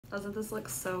Doesn't this look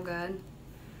so good?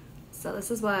 So this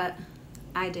is what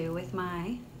I do with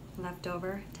my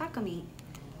leftover taco meat.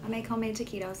 I make homemade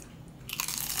taquitos.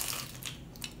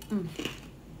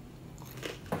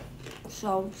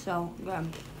 So good.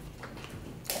 I'm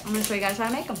gonna show you guys how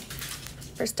to make them.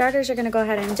 For starters, you're gonna go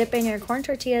ahead and dip in your corn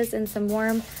tortillas in some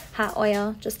warm hot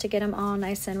oil just to get them all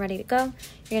nice and ready to go.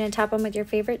 You're gonna top them with your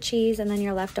favorite cheese and then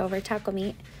your leftover taco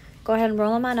meat. Go ahead and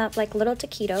roll them on up like little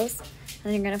taquitos. And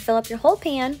then you're gonna fill up your whole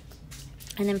pan.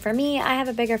 And then for me, I have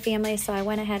a bigger family, so I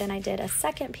went ahead and I did a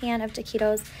second pan of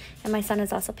taquitos. And my son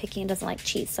is also picky and doesn't like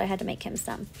cheese, so I had to make him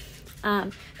some.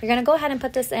 You're going to go ahead and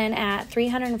put this in at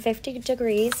 350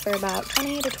 degrees for about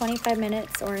 20 to 25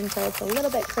 minutes or until it's a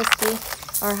little bit crispy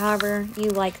or however you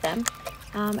like them.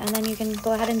 And then you can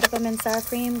go ahead and dip them in sour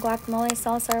cream, guacamole,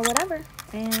 salsa, or whatever.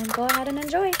 And go ahead and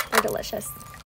enjoy. They're delicious.